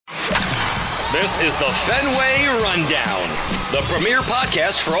This is the Fenway Rundown, the premier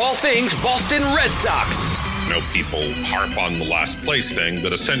podcast for all things Boston Red Sox. You know, people harp on the last place thing,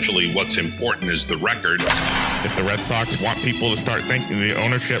 but essentially what's important is the record. If the Red Sox want people to start thinking the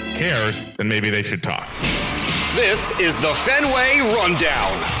ownership cares, then maybe they should talk. This is the Fenway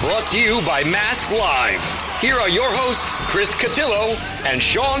Rundown, brought to you by Mass Live. Here are your hosts, Chris Cotillo and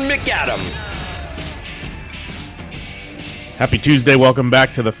Sean McAdam. Happy Tuesday. Welcome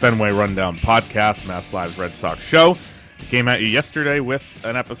back to the Fenway Rundown podcast, Mass Live's Red Sox show. We came at you yesterday with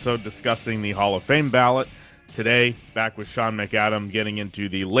an episode discussing the Hall of Fame ballot. Today, back with Sean McAdam, getting into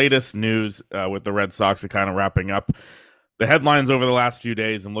the latest news with the Red Sox and kind of wrapping up the headlines over the last few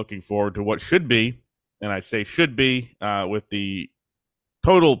days and looking forward to what should be, and I say should be, with the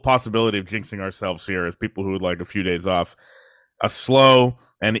total possibility of jinxing ourselves here as people who would like a few days off, a slow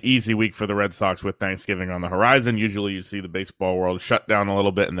and easy week for the Red Sox with Thanksgiving on the horizon. Usually you see the baseball world shut down a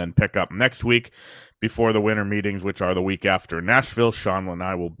little bit and then pick up next week before the winter meetings, which are the week after Nashville. Sean and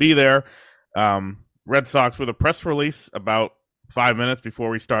I will be there. Red Sox with a press release about 5 minutes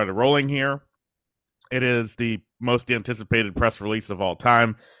before we started rolling here. It is the most anticipated press release of all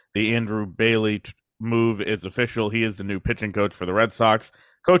time. The Andrew Bailey move is official. He is the new pitching coach for the Red Sox.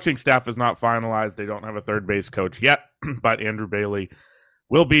 Coaching staff is not finalized. They don't have a third base coach yet, but Andrew Bailey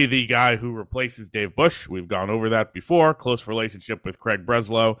will be the guy who replaces Dave Bush. We've gone over that before. Close relationship with Craig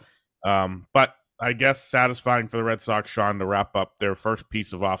Breslow. But I guess satisfying for the Red Sox, Sean, to wrap up their first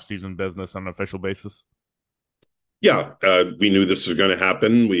piece of offseason business on an official basis. Yeah, we knew this was going to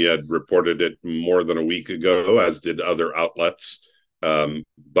happen. We had reported it more than a week ago, as did other outlets.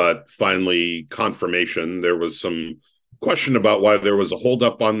 But finally, confirmation. There was some question about why there was a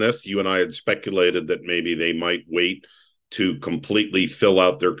holdup on this. You and I had speculated that maybe they might wait to completely fill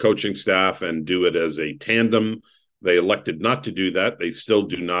out their coaching staff and do it as a tandem. They elected not to do that. They still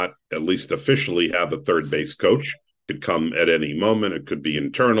do not, at least officially, have a third base coach. Could come at any moment. It could be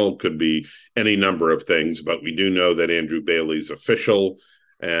internal, could be any number of things. But we do know that Andrew Bailey's official.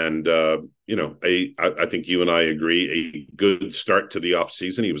 And, I think you and I agree, a good start to the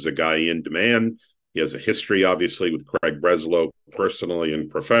offseason. He was a guy in demand. He has a history, obviously, with Craig Breslow personally and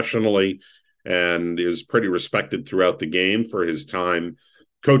professionally, and is pretty respected throughout the game for his time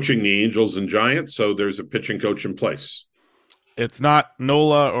coaching the Angels and Giants. So there's a pitching coach in place. It's not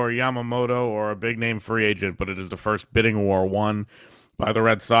Nola or Yamamoto or a big-name free agent, but it is the first bidding war won by the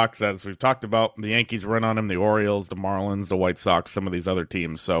Red Sox. As we've talked about, the Yankees run on him, the Orioles, the Marlins, the White Sox, some of these other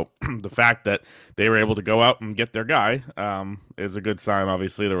teams. So the fact that they were able to go out and get their guy is a good sign.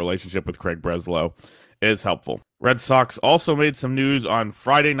 Obviously, the relationship with Craig Breslow is helpful. Red Sox also made some news on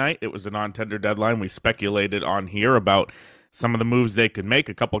Friday night. It was a non-tender deadline. We speculated on here about some of the moves they could make.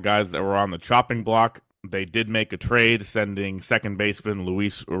 A couple guys that were on the chopping block. They did make a trade, sending second baseman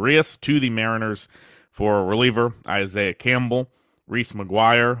Luis Urias to the Mariners for a reliever, Isaiah Campbell. Reese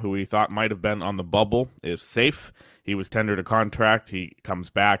McGuire, who we thought might have been on the bubble, is safe. He was tendered a contract. He comes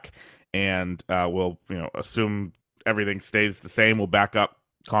back and will, assume everything stays the same. We'll back up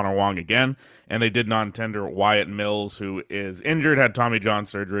Connor Wong again. And they did non-tender Wyatt Mills, who is injured, had Tommy John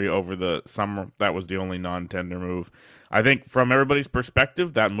surgery over the summer. That was the only non-tender move. I think from everybody's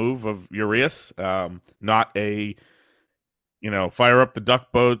perspective, that move of Urias, not a fire up the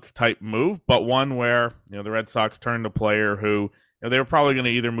duck boats type move, but one where, the Red Sox turned a player who, they were probably going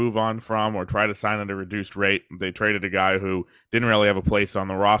to either move on from or try to sign at a reduced rate. They traded a guy who didn't really have a place on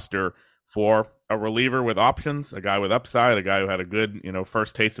the roster for a reliever with options, a guy with upside, a guy who had a good,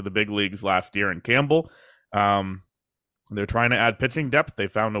 first taste of the big leagues last year in Campbell. They're trying to add pitching depth. They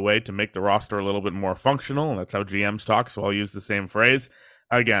found a way to make the roster a little bit more functional, and that's how GMs talk, so I'll use the same phrase.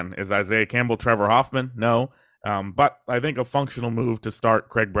 Again, is Isaiah Campbell Trevor Hoffman? No. But I think a functional move to start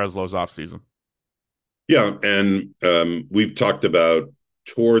Craig Breslow's offseason. Yeah, and we've talked about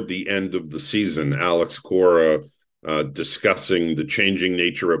toward the end of the season, Alex Cora discussing the changing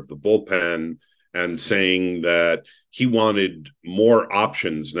nature of the bullpen and saying that he wanted more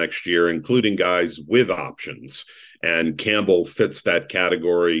options next year, including guys with options. And Campbell fits that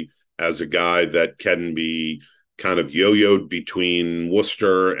category as a guy that can be kind of yo-yoed between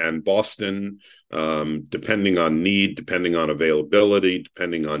Worcester and Boston, depending on need, depending on availability,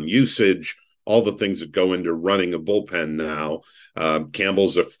 depending on usage, all the things that go into running a bullpen now.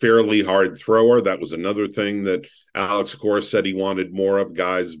 Campbell's a fairly hard thrower. That was another thing that Alex Cora said he wanted more of,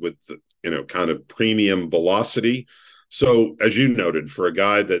 guys with, kind of premium velocity. So as you noted, for a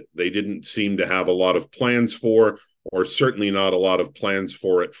guy that they didn't seem to have a lot of plans for, or certainly not a lot of plans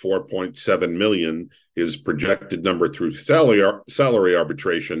for at $4.7 million, his projected number through salary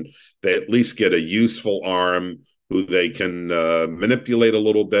arbitration, they at least get a useful arm who they can manipulate a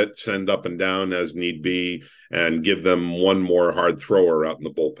little bit, send up and down as need be, and give them one more hard thrower out in the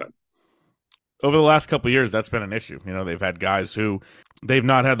bullpen. Over the last couple of years, that's been an issue. They've had guys who they've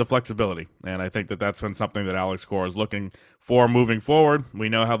not had the flexibility, and I think that that's been something that Alex Cora is looking for moving forward. We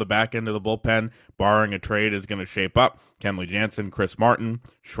know how the back end of the bullpen, barring a trade, is going to shape up. Kenley Jansen, Chris Martin,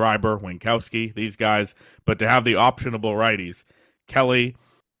 Schreiber, Winkowski, these guys. But to have the optionable righties, Kelly,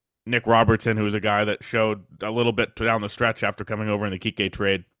 Nick Robertson, who was a guy that showed a little bit down the stretch after coming over in the Kike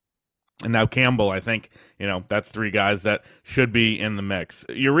trade, and now Campbell, I think, that's three guys that should be in the mix.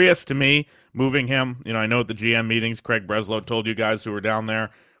 Urias, to me, moving him, I know at the GM meetings, Craig Breslow told you guys who were down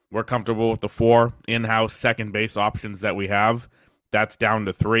there, we're comfortable with the 4 in-house second base options that we have. That's down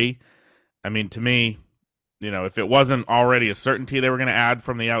to 3. I mean, to me, if it wasn't already a certainty they were going to add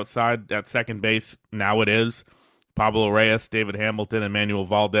from the outside at second base, now it is. Pablo Reyes, David Hamilton, Emmanuel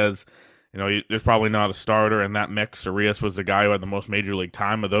Valdez. There's probably not a starter in that mix. Urias was the guy who had the most major league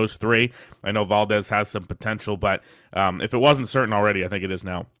time of those 3. I know Valdez has some potential, but if it wasn't certain already, I think it is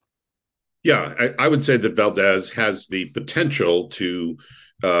now. Yeah, I would say that Valdez has the potential to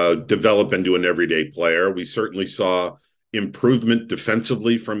develop into an everyday player. We certainly saw improvement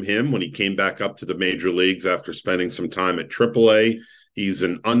defensively from him when he came back up to the major leagues after spending some time at AAA. He's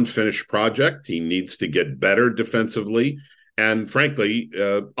an unfinished project. He needs to get better defensively. And frankly,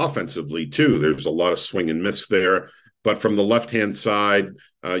 offensively, too. There's a lot of swing and miss there. But from the left-hand side,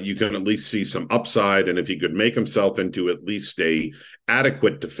 you can at least see some upside. And if he could make himself into at least a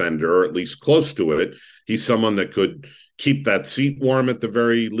adequate defender, or at least close to it, he's someone that could keep that seat warm at the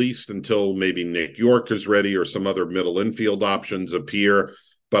very least until maybe Nick York is ready or some other middle infield options appear.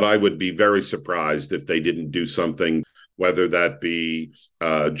 But I would be very surprised if they didn't do something, whether that be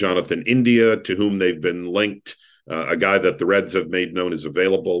Jonathan India, to whom they've been linked, a guy that the Reds have made known is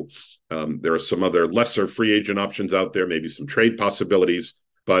available. There are some other lesser free agent options out there, maybe some trade possibilities,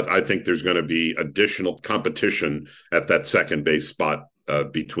 but I think there's going to be additional competition at that second base spot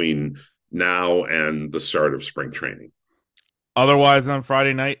between now and the start of spring training. Otherwise, on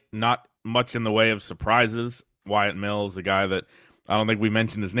Friday night, not much in the way of surprises. Wyatt Mills, a guy that I don't think we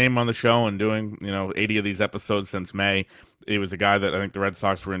mentioned his name on the show, and doing 80 of these episodes since May, he was a guy that I think the Red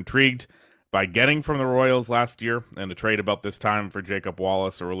Sox were intrigued by getting from the Royals last year, and a trade about this time for Jacob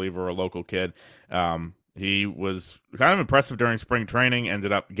Wallace, a reliever, a local kid. He was kind of impressive during spring training,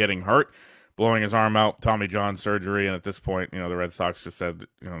 ended up getting hurt, blowing his arm out, Tommy John surgery, and at this point, the Red Sox just said,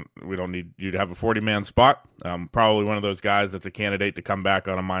 we don't need you to have a 40-man spot. Probably one of those guys that's a candidate to come back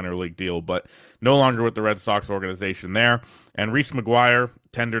on a minor league deal, but no longer with the Red Sox organization there. And Reese McGuire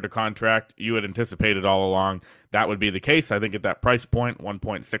tendered a contract. You had anticipated all along that would be the case. I think at that price point,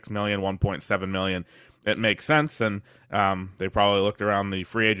 $1.6 million, $1.7 million, it makes sense. And they probably looked around the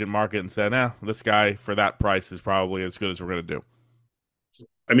free agent market and said, this guy for that price is probably as good as we're going to do.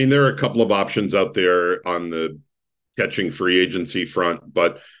 I mean, there are a couple of options out there on the catching free agency front,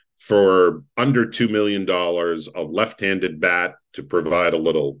 but for under $2 million, a left-handed bat to provide a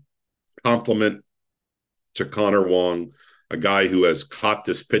little complement to Connor Wong, a guy who has caught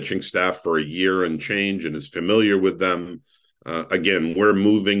this pitching staff for a year and change and is familiar with them. Again, we're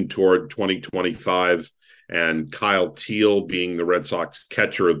moving toward 2025 and Kyle Teal being the Red Sox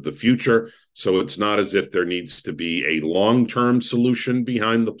catcher of the future. So it's not as if there needs to be a long-term solution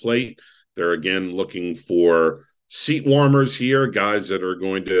behind the plate. They're, again, looking for seat warmers here, guys that are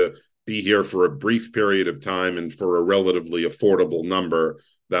going to be here for a brief period of time and for a relatively affordable number.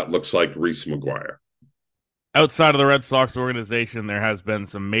 That looks like Reese McGuire. Outside of the Red Sox organization, there has been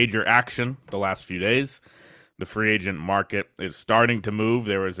some major action the last few days. The free agent market is starting to move.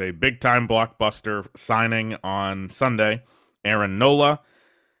 There was a big-time blockbuster signing on Sunday. Aaron Nola.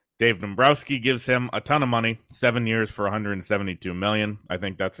 Dave Dombrowski gives him a ton of money, 7 years for $172 million. I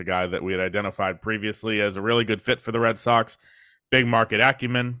think that's a guy that we had identified previously as a really good fit for the Red Sox. Big market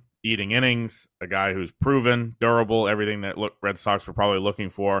acumen, eating innings, a guy who's proven, durable, everything that Red Sox were probably looking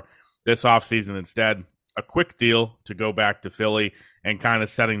for this offseason. Instead, a quick deal to go back to Philly and kind of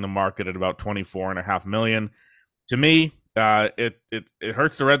setting the market at about $24.5 million. To me, it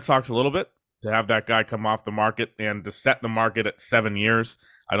hurts the Red Sox a little bit to have that guy come off the market and to set the market at 7 years.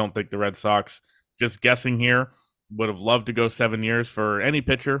 I don't think the Red Sox, just guessing here, would have loved to go 7 years for any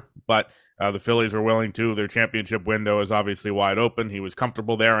pitcher, but the Phillies are willing to. Their championship window is obviously wide open. He was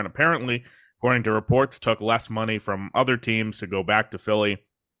comfortable there, and apparently, according to reports, took less money from other teams to go back to Philly.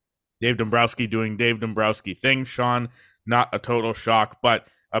 Dave Dombrowski doing Dave Dombrowski things, Sean. Not a total shock, but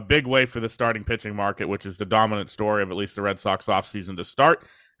a big way for the starting pitching market, which is the dominant story of at least the Red Sox offseason to start,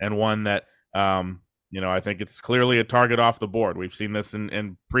 and one that, I think it's clearly a target off the board. We've seen this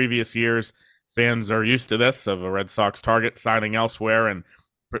in previous years. fans are used to this, of a Red Sox target signing elsewhere, and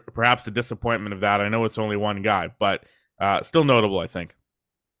perhaps the disappointment of that. I know it's only one guy, but still notable, I think.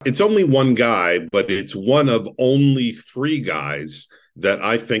 It's only one guy, but it's one of only three guys that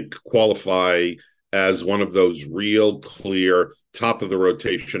I think qualify as one of those real clear top of the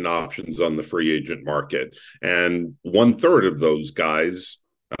rotation options on the free agent market. And 1/3 of those guys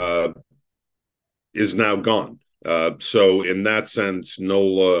is now gone. So in that sense,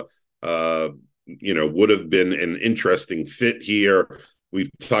 Nola, would have been an interesting fit here.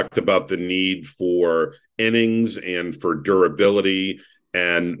 We've talked about the need for innings and for durability,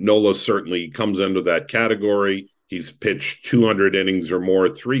 and Nola certainly comes under that category. He's pitched 200 innings or more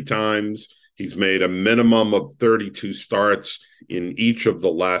 3 times. He's made a minimum of 32 starts in each of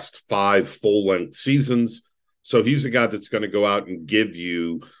the last 5 full-length seasons. So he's a guy that's going to go out and give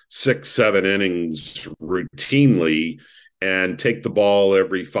you 6-7 innings routinely and take the ball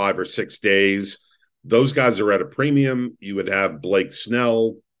every 5 or 6 days. Those guys are at a premium. You would have Blake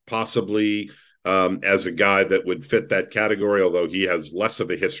Snell possibly as a guy that would fit that category, although he has less of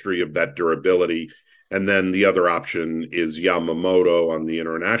a history of that durability. And then the other option is Yamamoto on the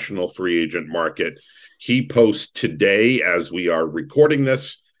international free agent market. He posts today as we are recording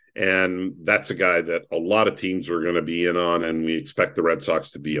this, and that's a guy that a lot of teams are going to be in on, and we expect the Red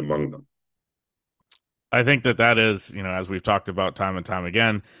Sox to be among them. I think that is, as we've talked about time and time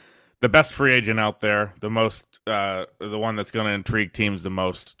again, the best free agent out there, the one that's going to intrigue teams the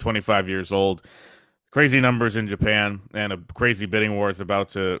most, 25 years old. Crazy numbers in Japan, and a crazy bidding war is about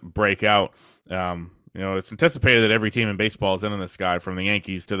to break out. It's anticipated that every team in baseball is in on this guy, from the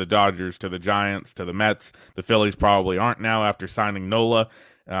Yankees to the Dodgers to the Giants to the Mets. The Phillies probably aren't now after signing Nola.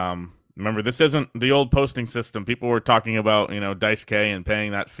 Remember, this isn't the old posting system. People were talking about, Dice K and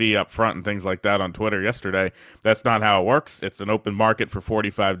paying that fee up front and things like that on Twitter yesterday. That's not how it works. It's an open market for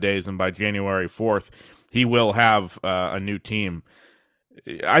 45 days, and by January 4th, he will have a new team.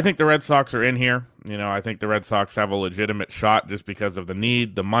 I think the Red Sox are in here. I think the Red Sox have a legitimate shot just because of the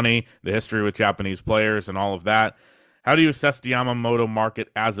need, the money, the history with Japanese players, and all of that. How do you assess the Yamamoto market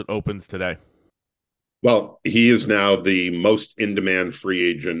as it opens today? Well, he is now the most in-demand free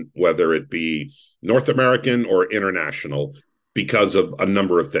agent, whether it be North American or international, because of a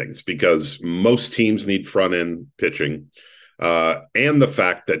number of things. Because most teams need front-end pitching, and the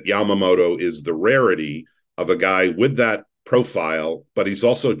fact that Yamamoto is the rarity of a guy with that profile, but he's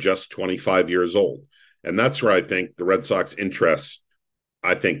also just 25 years old. And that's where I think the Red Sox interest,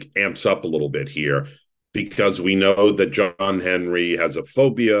 amps up a little bit here, because we know that John Henry has a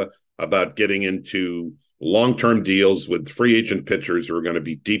phobia about getting into long-term deals with free agent pitchers who are going to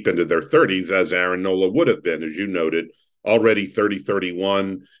be deep into their 30s, as Aaron Nola would have been, as you noted, already 30,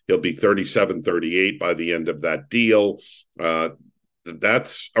 31. He'll be 37, 38 by the end of that deal.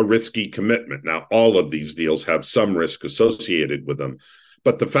 That's a risky commitment. Now, all of these deals have some risk associated with them.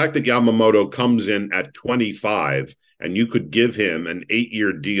 But the fact that Yamamoto comes in at 25 and you could give him an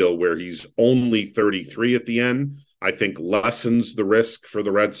 8-year deal where he's only 33 at the end, I think lessens the risk for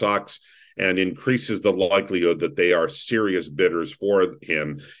the Red Sox and increases the likelihood that they are serious bidders for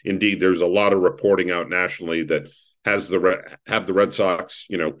him. Indeed, there's a lot of reporting out nationally that have the Red Sox,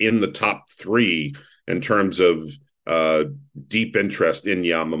 in the top 3 in terms of deep interest in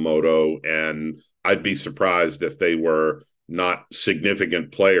Yamamoto, and I'd be surprised if they were not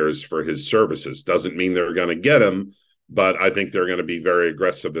significant players for his services. Doesn't mean they're going to get him, but I think they're going to be very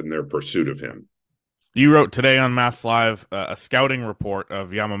aggressive in their pursuit of him. You wrote today on Mass Live a scouting report of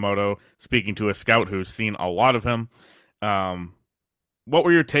Yamamoto, speaking to a scout who's seen a lot of him. What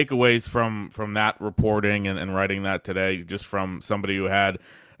were your takeaways from that reporting and writing that today, just from somebody who had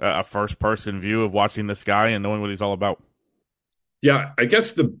a first-person view of watching this guy and knowing what he's all about? Yeah, I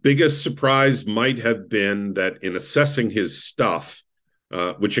guess the biggest surprise might have been that in assessing his stuff,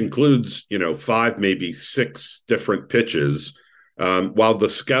 which includes, 5, maybe 6 different pitches, while the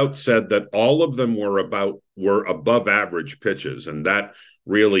scout said that all of them were above average pitches, and that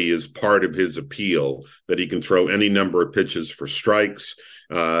really is part of his appeal, that he can throw any number of pitches for strikes,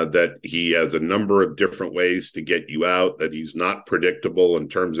 that he has a number of different ways to get you out, that he's not predictable in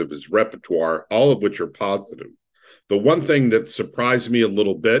terms of his repertoire, all of which are positive. The one thing that surprised me a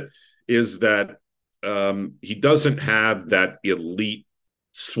little bit is that he doesn't have that elite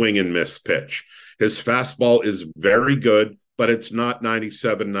swing and miss pitch. His fastball is very good, but it's not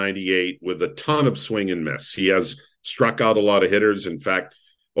 97, 98 with a ton of swing and miss. He has struck out a lot of hitters. In fact,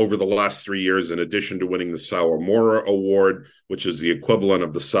 over the last 3 years, in addition to winning the Sawamura Award, which is the equivalent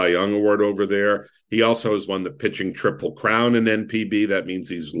of the Cy Young Award over there, he also has won the pitching Triple Crown in NPB. That means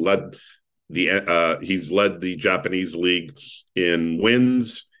he's led the Japanese league in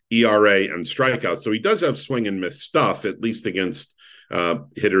wins, ERA and strikeouts. So he does have swing and miss stuff, at least against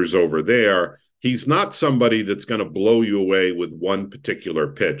hitters over there. He's not somebody that's going to blow you away with one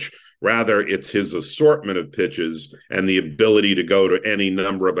particular pitch. Rather, it's his assortment of pitches and the ability to go to any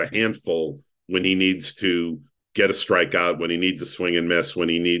number of a handful when he needs to get a strikeout, when he needs a swing and miss, when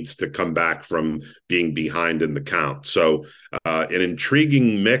he needs to come back from being behind in the count. So an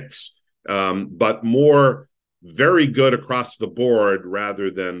intriguing mix, but more very good across the board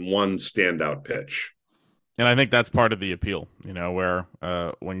rather than one standout pitch. And I think that's part of the appeal, where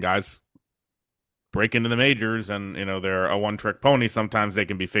when guys break into the majors and, they're a one-trick pony, sometimes they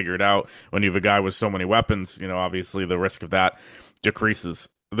can be figured out. When you have a guy with so many weapons, obviously the risk of that decreases.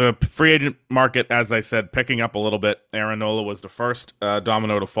 The free agent market, as I said, picking up a little bit. Aaron Nola was the first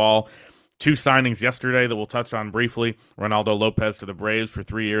domino to fall. 2 signings yesterday that we'll touch on briefly. Ronaldo Lopez to the Braves for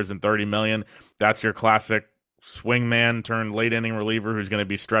 3 years and $30 million. That's your classic swingman turned late inning reliever who's going to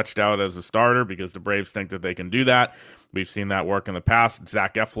be stretched out as a starter because the Braves think that they can do that. We've seen that work in the past.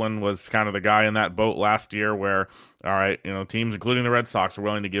 Zach Eflin was kind of the guy in that boat last year where, all right, teams, including the Red Sox, were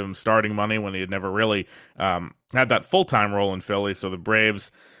willing to give him starting money when he had never really had that full-time role in Philly. So the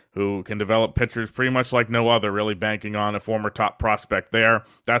Braves, who can develop pitchers pretty much like no other, really banking on a former top prospect there.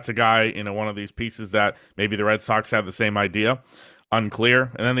 That's a guy, one of these pieces that maybe the Red Sox had the same idea.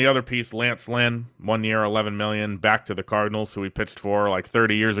 Unclear. And then the other piece, Lance Lynn, 1 year, $11 million, back to the Cardinals, who he pitched for like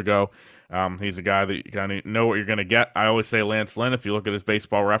 30 years ago. He's a guy that you kind of know what you're going to get. I always say Lance Lynn, if you look at his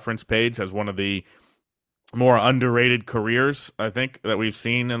baseball reference page, has one of the more underrated careers, I think, that we've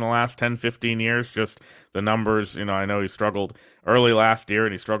seen in the last 10, 15 years. Just the numbers, I know he struggled early last year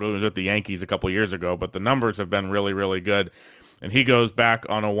and he struggled with the Yankees a couple years ago, but the numbers have been really, really good. And he goes back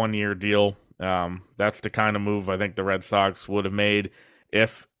on a 1-year deal. That's the kind of move I think the Red Sox would have made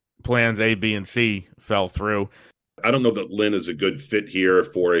if plans A, B, and C fell through. I don't know that Lynn is a good fit here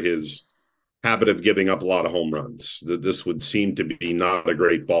for his habit of giving up a lot of home runs. This would seem to be not a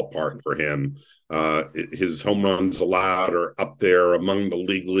great ballpark for him. His home runs allowed are up there among the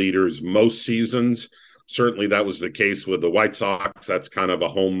league leaders most seasons. Certainly that was the case with the White Sox. That's kind of a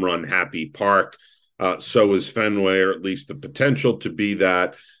home run happy park. So is Fenway, or at least the potential to be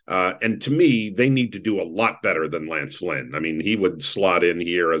that. And to me, they need to do a lot better than Lance Lynn. I mean, he would slot in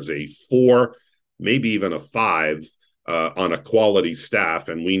here as a 4, maybe even a 5 on a quality staff.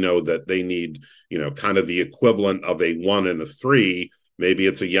 And we know that they need, kind of the equivalent of a 1 and a 3. Maybe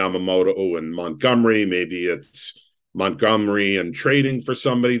it's a Yamamoto and Montgomery. Maybe it's Montgomery and trading for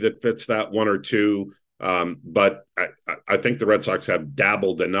somebody that fits that 1 or 2. But I think the Red Sox have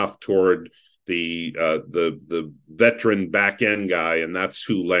dabbled enough toward the veteran back end guy, and that's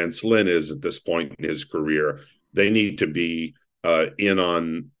who Lance Lynn is at this point in his career. They need to be in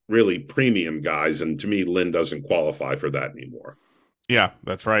on really premium guys, and to me, Lynn doesn't qualify for that anymore. Yeah,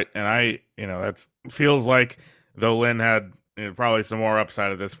 that's right. And that feels like, though Lynn had probably some more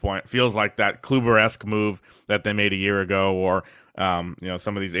upside at this point, feels like that Kluber-esque move that they made a year ago, or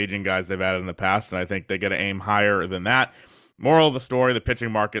some of these aging guys they've added in the past, and I think they got to aim higher than that. Moral of the story, the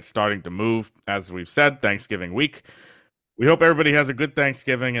pitching market's starting to move, as we've said, Thanksgiving week. We hope everybody has a good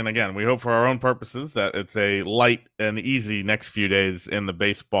Thanksgiving, and again, we hope for our own purposes that it's a light and easy next few days in the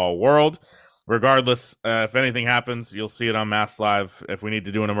baseball world. Regardless, if anything happens, you'll see it on Mass Live. If we need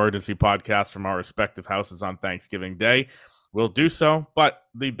to do an emergency podcast from our respective houses on Thanksgiving Day, we'll do so. But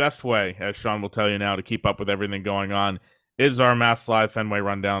the best way, as Sean will tell you now, to keep up with everything going on is our Mass Live Fenway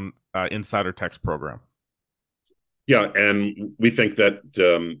Rundown Insider Text program. Yeah, and we think that,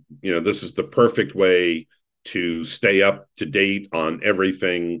 this is the perfect way to stay up to date on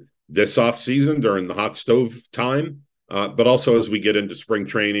everything this offseason during the hot stove time. But also as we get into spring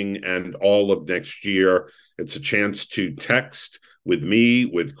training and all of next year, it's a chance to text with me,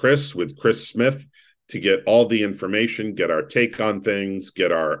 with Chris Smith, to get all the information, get our take on things,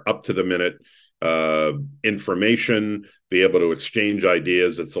 get our up-to-the-minute information, be able to exchange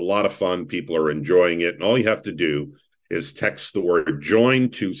ideas. It's a lot of fun. People are enjoying it. And all you have to do is text the word join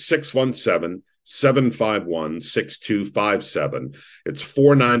to 617-751-6257. It's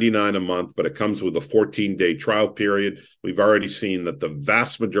 $4.99 a month, but it comes with a 14-day trial period. We've already seen that the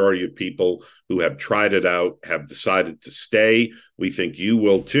vast majority of people who have tried it out have decided to stay. We think you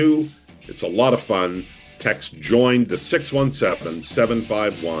will too. It's a lot of fun. Text join to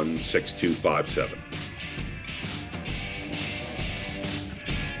 617-751-6257.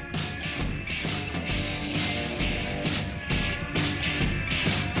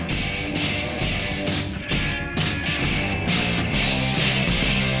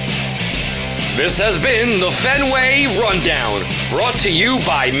 This has been the Fenway Rundown, brought to you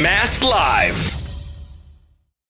by Mass Live.